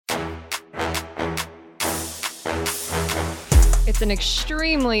It's an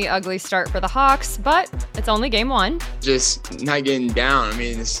extremely ugly start for the Hawks, but it's only game one. Just not getting down. I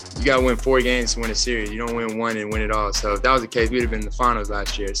mean, you got to win 4 games to win a series. You don't win one and win it all. So if that was the case, we'd have been in the finals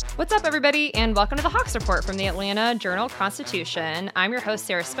last year. What's up, everybody, and welcome to the Hawks Report from the Atlanta Journal-Constitution. I'm your host,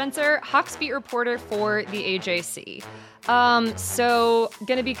 Sarah Spencer, Hawks beat reporter for the AJC. So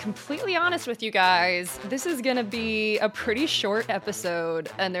gonna be completely honest with you guys, this is gonna be a pretty short episode,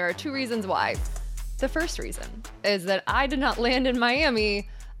 and there are 2 reasons why. The first reason is that I did not land in Miami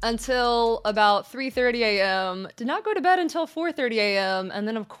until about 3:30 a.m., did not go to bed until 4:30 a.m., and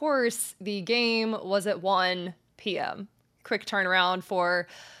then, of course, the game was at 1 p.m. Quick turnaround for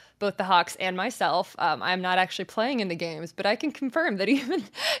both the Hawks and myself. I'm not actually playing in the games, but I can confirm that even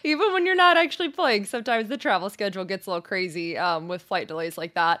when you're not actually playing, sometimes the travel schedule gets a little crazy with flight delays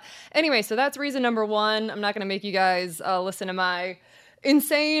like that. Anyway, so that's reason number 1. I'm not going to make you guys listen to my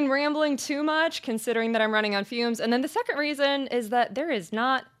insane rambling too much, considering that I'm running on fumes. And then the second reason is that there is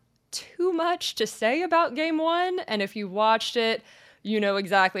not too much to say about game 1. And if you watched it, you know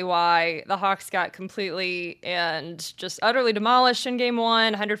exactly why. The Hawks got completely and just utterly demolished in game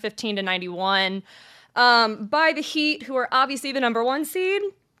 1, 115-91, by the Heat, who are obviously the number 1 seed.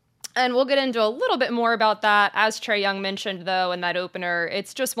 And we'll get into a little bit more about that. As Trae Young mentioned, though, in that opener,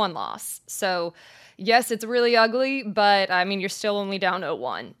 it's just 1 loss. So yes, it's really ugly, but I mean, you're still only down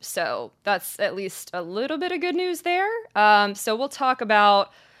 0-1. So that's at least a little bit of good news there. So we'll talk about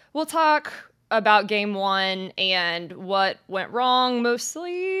game 1 and what went wrong,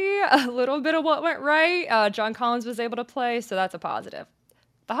 mostly a little bit of what went right. John Collins was able to play, so that's a positive.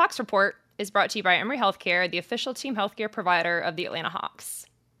 The Hawks Report is brought to you by Emory Healthcare, the official team healthcare provider of the Atlanta Hawks.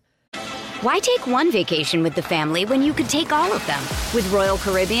 Why take one vacation with the family when you could take all of them? With Royal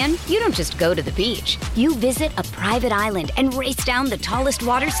Caribbean, you don't just go to the beach. You visit a private island and race down the tallest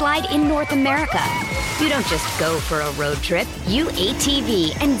water slide in North America. You don't just go for a road trip. You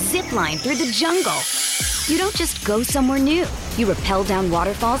ATV and zip line through the jungle. You don't just go somewhere new. You rappel down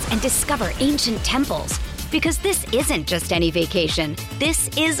waterfalls and discover ancient temples. Because this isn't just any vacation. This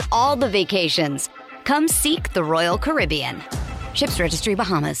is all the vacations. Come seek the Royal Caribbean. Ships Registry,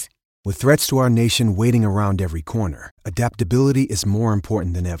 Bahamas. With threats to our nation waiting around every corner, adaptability is more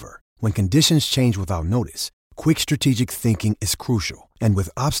important than ever. When conditions change without notice, quick strategic thinking is crucial. And with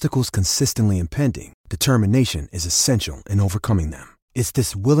obstacles consistently impending, determination is essential in overcoming them. It's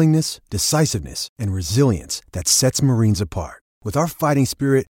this willingness, decisiveness, and resilience that sets Marines apart. With our fighting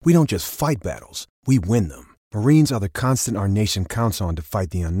spirit, we don't just fight battles, we win them. Marines are the constant our nation counts on to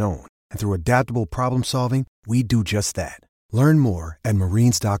fight the unknown. And through adaptable problem solving, we do just that. Learn more at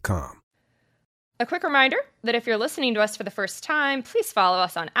marines.com. A quick reminder that if you're listening to us for the first time, please follow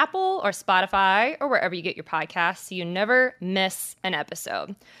us on Apple or Spotify or wherever you get your podcasts so you never miss an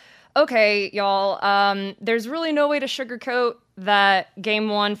episode. Okay, y'all, there's really no way to sugarcoat that game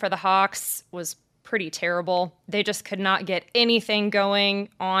 1 for the Hawks was pretty terrible. They just could not get anything going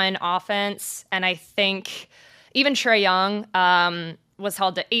on offense. And I think even Trae Young was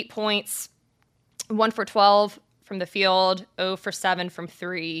held to 8 points, 1 for 12 from the field, 0 for 7 from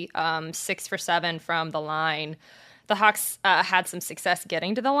 3, 6 for 7 from the line. The Hawks had some success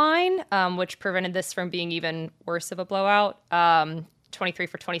getting to the line, which prevented this from being even worse of a blowout. 23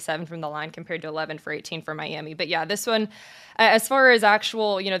 for 27 from the line compared to 11 for 18 for Miami. But yeah, this one, as far as the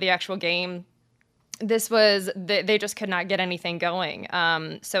actual game, this was, they just could not get anything going.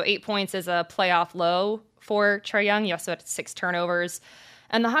 So 8 points is a playoff low for Trae Young. He also had 6 turnovers.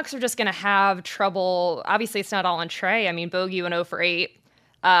 And the Hawks are just going to have trouble. Obviously, it's not all on Trae. I mean, Bogey went 0 for 8.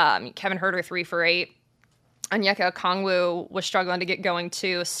 Kevin Huerter 3 for 8. Onyeka Okongwu was struggling to get going,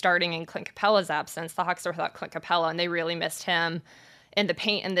 too, starting in Clint Capella's absence. The Hawks are without Clint Capella, and they really missed him in the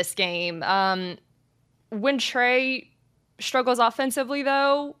paint in this game. When Trae struggles offensively,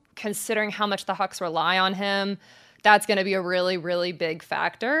 though, considering how much the Hawks rely on him, that's going to be a really, really big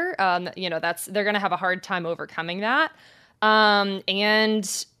factor. They're going to have a hard time overcoming that.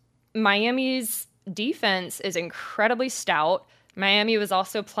 And Miami's defense is incredibly stout. Miami was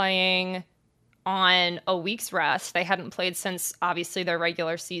also playing on a week's rest. They hadn't played since, obviously, their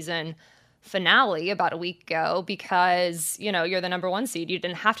regular season finale about a week ago because, you're the number 1 seed. You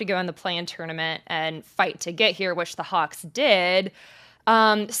didn't have to go in the play-in tournament and fight to get here, which the Hawks did.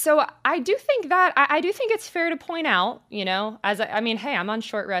 So I do think it's fair to point out, hey, I'm on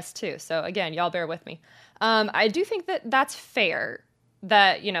short rest too. So again, y'all bear with me. I do think that that's fair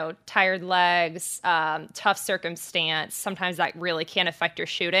that, tired legs, tough circumstance, sometimes that really can affect your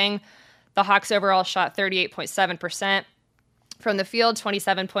shooting. The Hawks overall shot 38.7% from the field,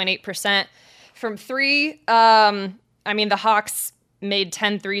 27.8% from 3. The Hawks made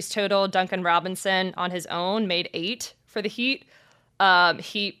 10 threes total. Duncan Robinson on his own made 8 for the Heat.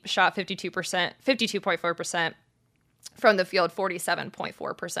 Heat shot 52.4% from the field,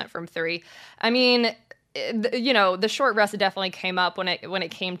 47.4% from three. I mean, the short rest definitely came up when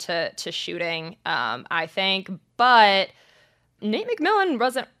it came to shooting, I think. But Nate McMillan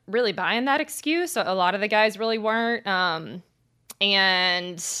wasn't really buying that excuse. So a lot of the guys really weren't.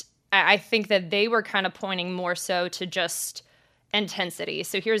 And I think that they were kind of pointing more so to just intensity.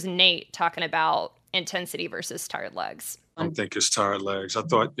 So here's Nate talking about intensity versus tired legs. I don't think it's tired legs. I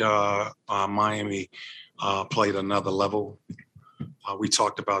thought Miami played another level. We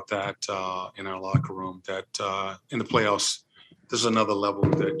talked about that in our locker room, that in the playoffs, there's another level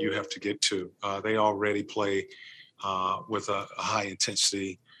that you have to get to. They already play with a high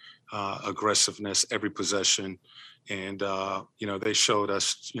intensity, aggressiveness, every possession. And, they showed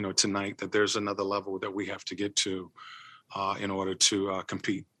us, tonight that there's another level that we have to get to in order to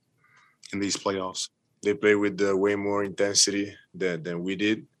compete in these playoffs. They play with way more intensity than we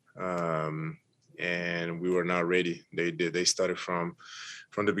did. And we were not ready. They started from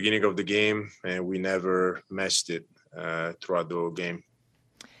the beginning of the game, and we never matched it throughout the whole game.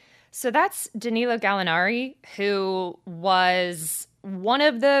 So that's Danilo Gallinari, who was one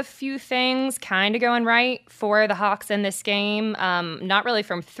of the few things kind of going right for the Hawks in this game. Not really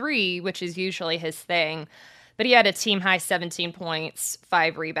from three, which is usually his thing, but he had a team-high 17 points,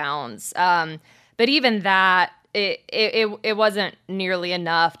 5 rebounds. But even that, it wasn't nearly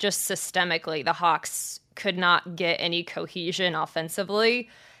enough. Just systemically, the Hawks could not get any cohesion offensively.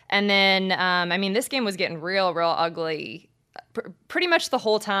 And then, this game was getting real ugly pretty much the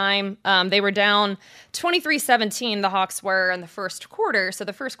whole time. They were down 23-17, the Hawks were in the first quarter. So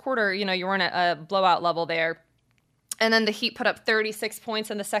the first quarter, you weren't at a blowout level there. And then the Heat put up 36 points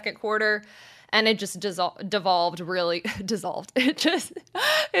in the second quarter. And it just devolved really dissolved. It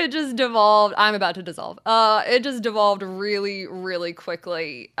just devolved. I'm about to dissolve. It just devolved really, really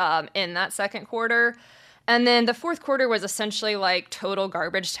quickly in that second quarter. And then the fourth quarter was essentially like total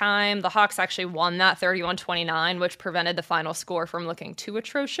garbage time. The Hawks actually won that 31-29, which prevented the final score from looking too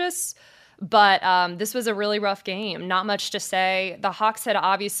atrocious. But this was a really rough game. Not much to say. The Hawks had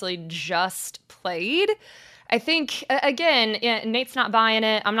obviously just played. I think, again, Nate's not buying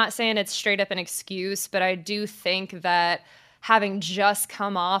it. I'm not saying it's straight up an excuse, but I do think that having just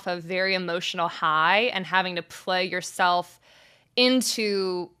come off a very emotional high and having to play yourself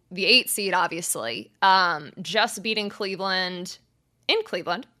into the 8 seed, obviously, just beating Cleveland in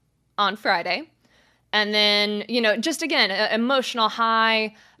Cleveland on Friday. And then, just again, emotional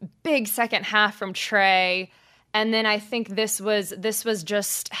high, big second half from Trae. And then I think this was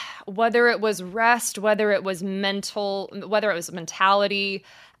just, whether it was rest, whether it was mentality,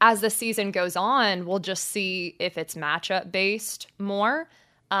 as the season goes on, we'll just see if it's matchup based more.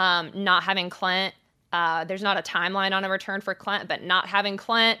 Not having Clint, there's not a timeline on a return for Clint, but not having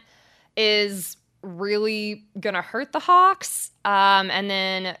Clint is really going to hurt the Hawks. And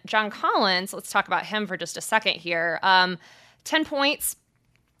then John Collins, let's talk about him for just a second here. 10 points.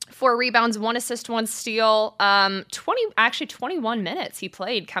 4 rebounds, 1 assist, 1 steal. 21 minutes he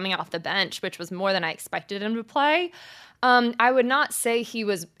played coming off the bench, which was more than I expected him to play. I would not say he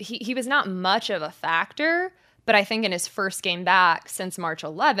was not much of a factor, but I think in his first game back since March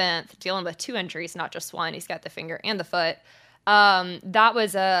 11th, dealing with 2 injuries, not just one, he's got the finger and the foot. That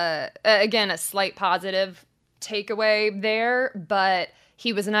was a slight positive takeaway there, but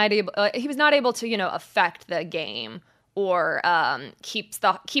he was not able to, affect the game or keep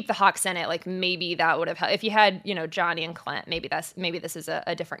the Hawks in it. Like maybe that would have helped if you had, Johnny and Clint. Maybe this is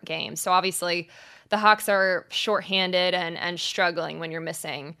a different game. So obviously the Hawks are shorthanded and struggling when you're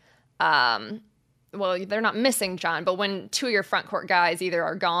missing. Well, they're not missing John, but when 2 of your front court guys either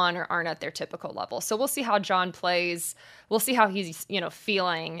are gone or aren't at their typical level. So we'll see how John plays. We'll see how he's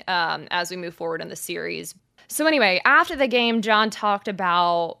feeling as we move forward in the series. So anyway, after the game, John talked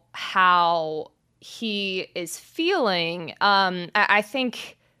about how he is feeling. I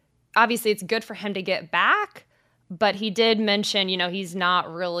think obviously it's good for him to get back, but he did mention, he's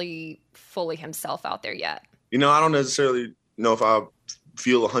not really fully himself out there yet. I don't necessarily know if I'll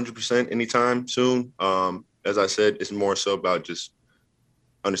feel 100% anytime soon. As I said, it's more so about just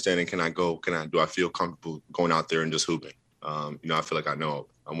understanding, do I feel comfortable going out there and just hooping? I feel like I know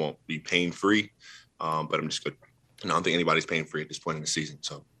I won't be pain-free, but I'm just good. I don't think anybody's pain-free at this point in the season.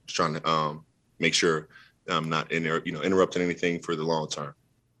 So just trying to make sure I'm not interrupting anything for the long term.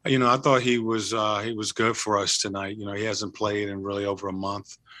 I thought he was good for us tonight. He hasn't played in really over a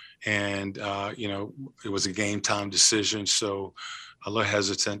month, and it was a game time decision, so a little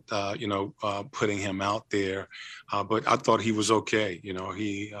hesitant, putting him out there. But I thought he was okay.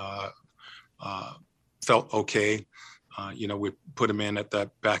 He felt okay. We put him in at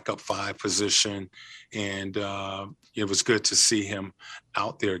that backup 5 position, and it was good to see him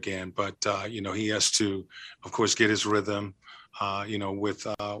out there again. But he has to, of course, get his rhythm,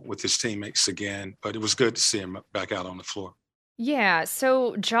 with his teammates again. But it was good to see him back out on the floor. Yeah.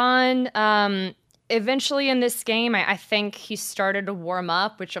 So John, eventually in this game, I think he started to warm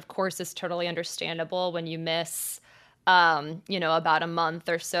up, which of course is totally understandable when you miss, about a month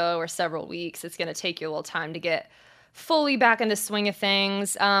or so or several weeks. It's going to take you a little time to get fully back in the swing of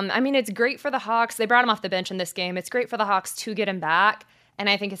things. It's great for the Hawks. They brought him off the bench in this game. It's great for the Hawks to get him back. And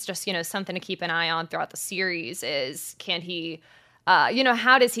I think it's just, something to keep an eye on throughout the series is, can he,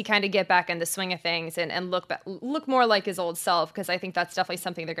 how does he kind of get back in the swing of things and look more like his old self? Because I think that's definitely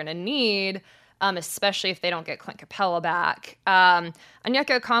something they're going to need, especially if they don't get Clint Capella back.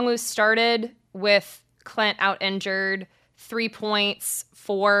 Onyeka Okongwu started with Clint out injured, 3 points,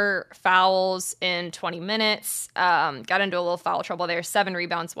 4 fouls in 20 minutes. Got into a little foul trouble there. 7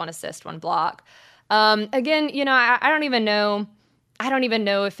 rebounds, 1 assist, 1 block. Again, I don't even know. I don't even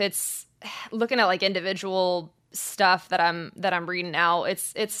know if it's looking at like individual stuff that I'm reading out.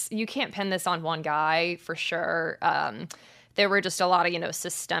 It's you can't pin this on one guy for sure. There were just a lot of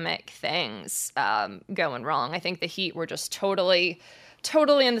systemic things going wrong. I think the Heat were just totally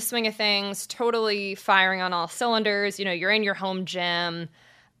in the swing of things, totally firing on all cylinders. You're in your home gym,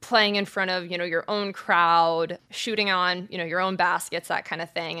 playing in front of, your own crowd, shooting on, your own baskets, that kind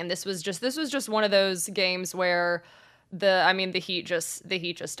of thing. And this was just one of those games where the Heat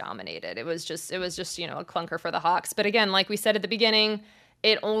just dominated. It was just, a clunker for the Hawks. But again, like we said at the beginning,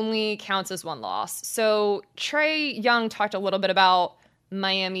 it only counts as 1 loss. So Trae Young talked a little bit about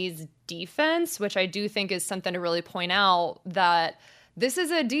Miami's defense, which I do think is something to really point out, that this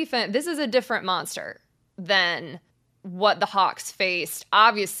is a different monster than what the Hawks faced,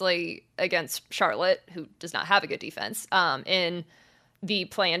 obviously, against Charlotte, who does not have a good defense, in the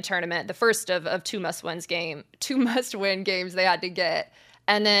play-in tournament, the first of 2 must-win games they had to get.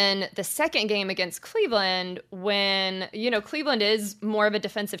 And then the second game against Cleveland, when, Cleveland is more of a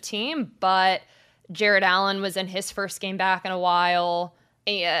defensive team, but Jared Allen was in his first game back in a while,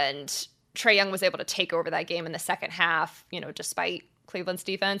 and Trae Young was able to take over that game in the second half, despite Cleveland's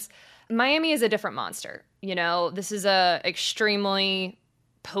defense. Miami is a different monster. This is a extremely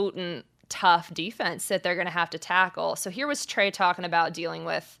potent, tough defense that they're going to have to tackle. So here was Trae talking about dealing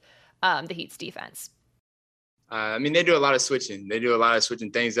with the Heat's defense. They do a lot of switching. They do a lot of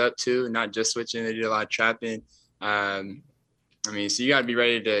switching things up too, not just switching. They do a lot of trapping. So you got to be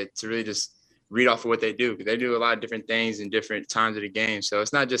ready to really just read off of what they do, because they do a lot of different things in different times of the game. So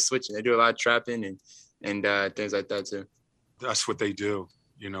it's not just switching. They do a lot of trapping and things like that too. That's what they do.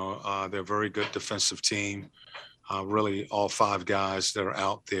 They're a very good defensive team. Really, all 5 guys that are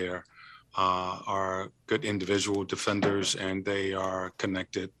out there are good individual defenders, and they are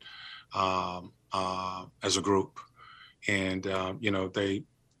connected as a group. And, they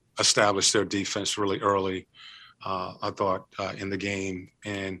established their defense really early, I thought, in the game.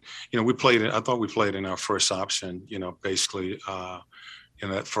 And, I thought we played in our first option, basically in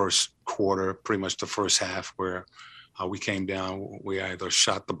that first quarter, pretty much the first half, where we came down, we either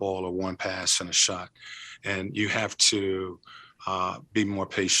shot the ball or 1 pass and a shot. And you have to be more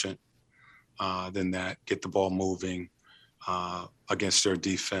patient than that, get the ball moving against their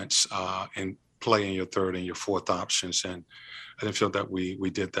defense and play in your 3rd and your 4th options. And I didn't feel that we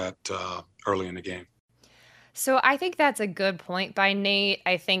did that early in the game. So I think that's a good point by Nate.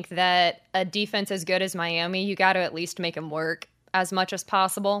 I think that a defense as good as Miami, you got to at least make them work as much as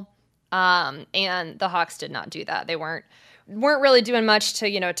possible. And the Hawks did not do that. They weren't really doing much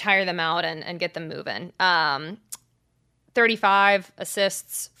to, tire them out and get them moving. 35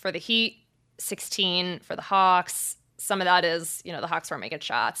 assists for the Heat, 16 for the Hawks. Some of that is, the Hawks weren't making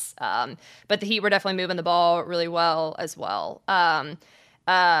shots. But the Heat were definitely moving the ball really well as well.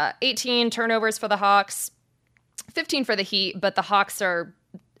 18 turnovers for the Hawks, 15 for the Heat, but the Hawks are,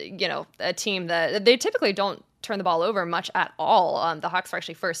 a team that they typically don't turn the ball over much at all. The Hawks were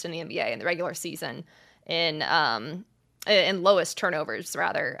actually first in the NBA in the regular season in lowest turnovers,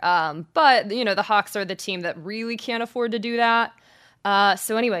 rather. But, the Hawks are the team that really can't afford to do that.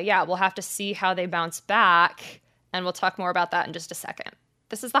 So anyway, we'll have to see how they bounce back, and we'll talk more about that in just a second.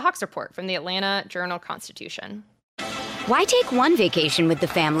 This is the Hawks Report from the Atlanta Journal-Constitution. Why take one vacation with the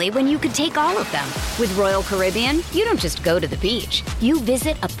family when you could take all of them? With Royal Caribbean, you don't just go to the beach. You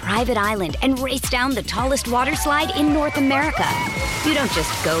visit a private island and race down the tallest water slide in North America. You don't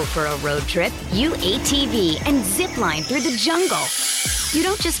just go for a road trip. You ATV and zip line through the jungle. You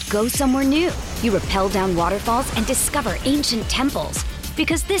don't just go somewhere new. You rappel down waterfalls and discover ancient temples.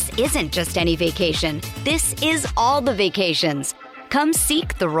 Because this isn't just any vacation. This is all the vacations. Come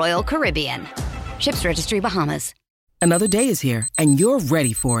seek the Royal Caribbean. Ships Registry, Bahamas. Another day is here, and you're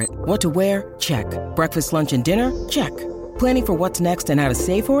ready for it. What to wear? Check. Breakfast, lunch, and dinner? Check. Planning for what's next and how to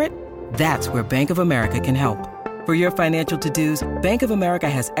save for it? That's where Bank of America can help. For your financial to-dos, Bank of America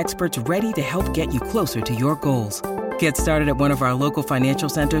has experts ready to help get you closer to your goals. Get started at one of our local financial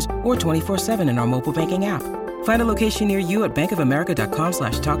centers or 24/7 in our mobile banking app. Find a location near you at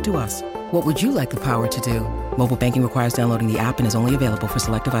bankofamerica.com/talktous. What would you like the power to do? Mobile banking requires downloading the app and is only available for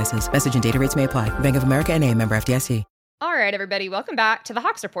select devices. Message and data rates may apply. Bank of America N.A., member FDIC. All right, everybody, welcome back to the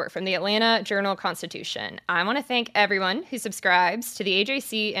Hawks Report from the Atlanta Journal-Constitution. I want to thank everyone who subscribes to the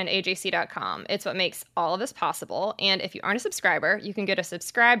AJC and AJC.com. It's what makes all of this possible. And if you aren't a subscriber, you can go to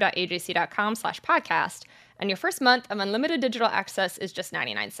subscribe.ajc.com/podcast. And your first month of unlimited digital access is just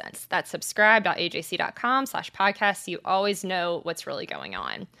 99 cents. That's subscribe.ajc.com/podcast. So you always know what's really going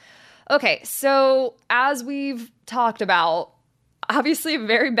on. Okay, so as we've talked about, obviously a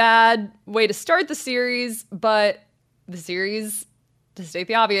very bad way to start the series, but the series, to state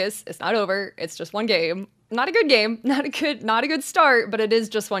the obvious, it's not over. It's just one game. Not a good game, not a good start, but it is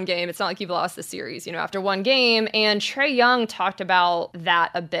just one game. It's not like you've lost the series, after one game. And Trae Young talked about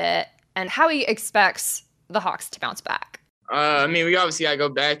that a bit and how he expects the Hawks to bounce back. We obviously got to go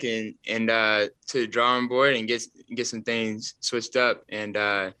back and to the drawing board and get some things switched up and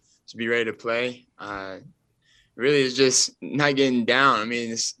to be ready to play. Really, it's just not getting down.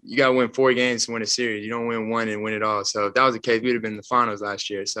 You got to win 4 games to win a series. You don't win one and win it all. So if that was the case, we'd have been in the finals last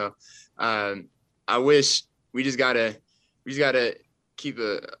year. So I wish we just gotta keep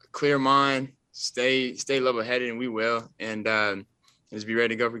a clear mind, stay level-headed, and we will, and just be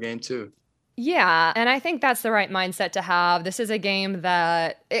ready to go for game 2. Yeah, and I think that's the right mindset to have. This is a game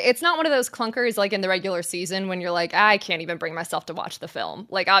that it's not one of those clunkers like in the regular season when you're like, I can't even bring myself to watch the film.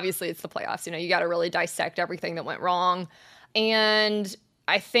 Like, obviously, it's the playoffs. You got to really dissect everything that went wrong. And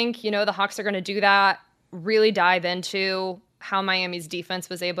I think, the Hawks are going to do that, really dive into how Miami's defense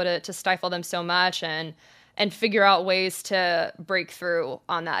was able to stifle them so much and figure out ways to break through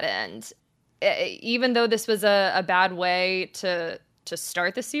on that end. Even though this was a bad way to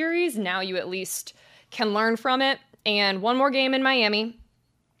start the series, now you at least can learn from it. And one more game in Miami.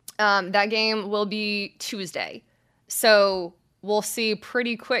 That game will be Tuesday. So we'll see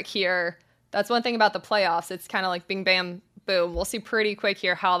pretty quick here. That's one thing about the playoffs. It's kind of like bing, bam, boom. We'll see pretty quick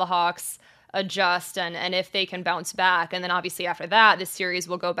here how the Hawks adjust and if they can bounce back. And then obviously after that, this series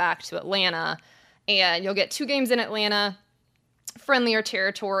will go back to Atlanta. And you'll get 2 games in Atlanta, friendlier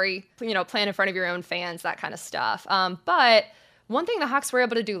territory, playing in front of your own fans, that kind of stuff. But one thing the Hawks were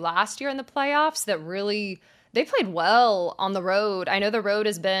able to do last year in the playoffs that really, they played well on the road. I know the road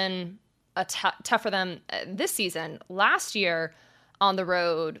has been tough for them this season. Last year on the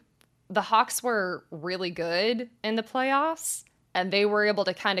road, the Hawks were really good in the playoffs, and they were able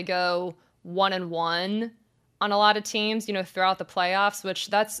to kind of go 1-1 on a lot of teams, throughout the playoffs, which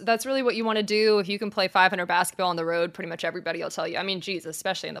that's really what you want to do. If you can play 500 basketball on the road, pretty much everybody will tell you.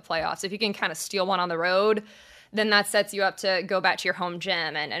 Especially in the playoffs, if you can kind of steal one on the road, then that sets you up to go back to your home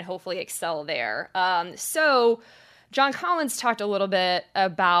gym and hopefully excel there. So John Collins talked a little bit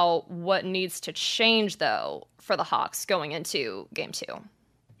about what needs to change, though, for the Hawks going into game 2.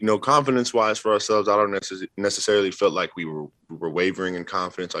 Confidence-wise for ourselves, I don't necessarily felt like we were wavering in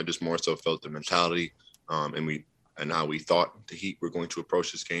confidence. I just more so felt the mentality and how we thought the Heat were going to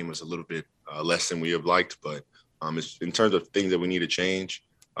approach this game was a little bit less than we have liked. But in terms of things that we need to change,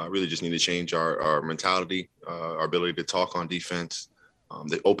 really just need to change our mentality, our ability to talk on defense.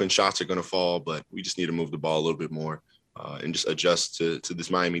 The open shots are going to fall, but we just need to move the ball a little bit more and just adjust to this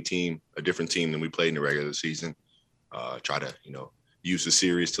Miami team, a different team than we played in the regular season. Try to, use the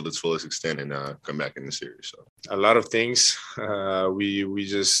series to its fullest extent and come back in the series. So a lot of things. We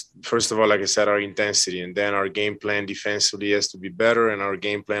just, first of all, like I said, our intensity, and then our game plan defensively has to be better, and our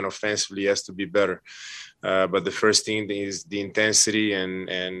game plan offensively has to be better. But the first thing is the intensity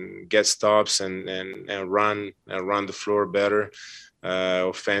and get stops and run the floor better.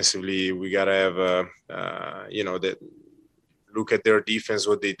 Offensively, we gotta have that look at their defense,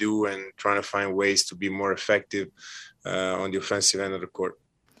 what they do, and trying to find ways to be more effective on the offensive end of the court.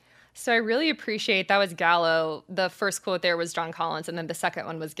 So I really appreciate, that was Gallo. The first quote there was John Collins, and then the second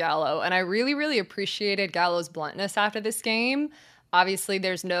one was Gallo. And I really, really appreciated Gallo's bluntness after this game. Obviously,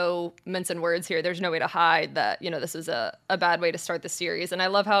 there's no mincing words here. There's no way to hide that, this is a bad way to start the series. And I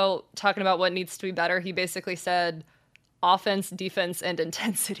love how, talking about what needs to be better, he basically said offense, defense, and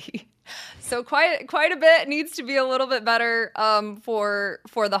intensity. So quite a bit needs to be a little bit better for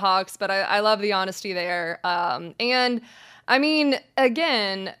the Hawks, but I love the honesty there. And I mean,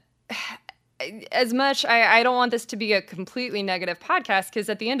 again, as much, I don't want this to be a completely negative podcast, because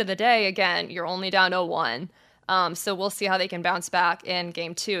at the end of the day, again, you're only down 0-1. So we'll see how they can bounce back in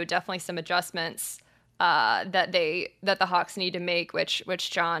game 2. Definitely some adjustments that the Hawks need to make, which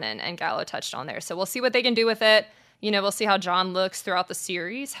John and Gallo touched on there. So we'll see what they can do with it. We'll see how John looks throughout the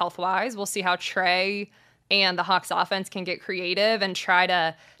series health-wise. We'll see how Trey and the Hawks offense can get creative and try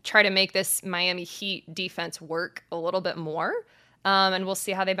to make this Miami Heat defense work a little bit more. And we'll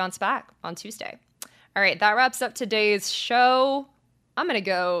see how they bounce back on Tuesday. All right, that wraps up today's show. I'm going to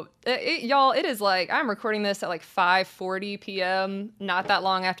go. Y'all, it is I'm recording this at 5:40 p.m., not that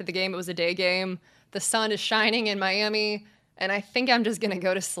long after the game. It was a day game. The sun is shining in Miami, and I think I'm just going to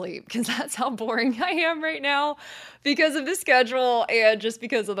go to sleep because that's how boring I am right now because of the schedule and just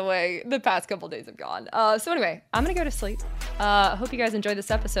because of the way the past couple days have gone. So anyway, I'm going to go to sleep. I hope you guys enjoyed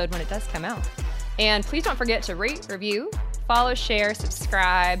this episode when it does come out. And please don't forget to rate, review, follow, share,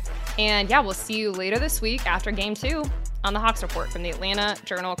 subscribe. And yeah, we'll see you later this week after Game 2 on the Hawks Report from the Atlanta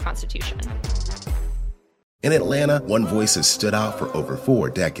Journal-Constitution. In Atlanta, one voice has stood out for over 4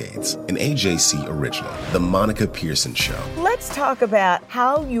 decades. An AJC original, The Monica Pearson Show. Let's talk about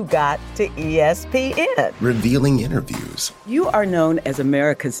how you got to ESPN. Revealing interviews. You are known as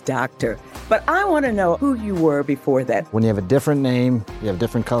America's doctor, but I want to know who you were before that. When you have a different name, you have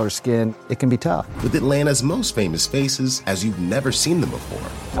different color skin, it can be tough. With Atlanta's most famous faces as you've never seen them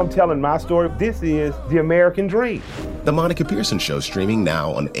before. I'm telling my story. This is the American dream. The Monica Pearson Show, streaming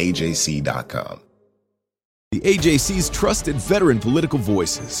now on AJC.com. The AJC's trusted veteran political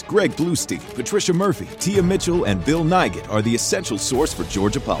voices, Greg Bluestein, Patricia Murphy, Tia Mitchell, and Bill Nygut, are the essential source for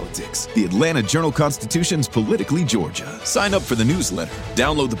Georgia politics. The Atlanta Journal-Constitution's Politically Georgia. Sign up for the newsletter,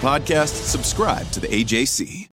 download the podcast, subscribe to the AJC.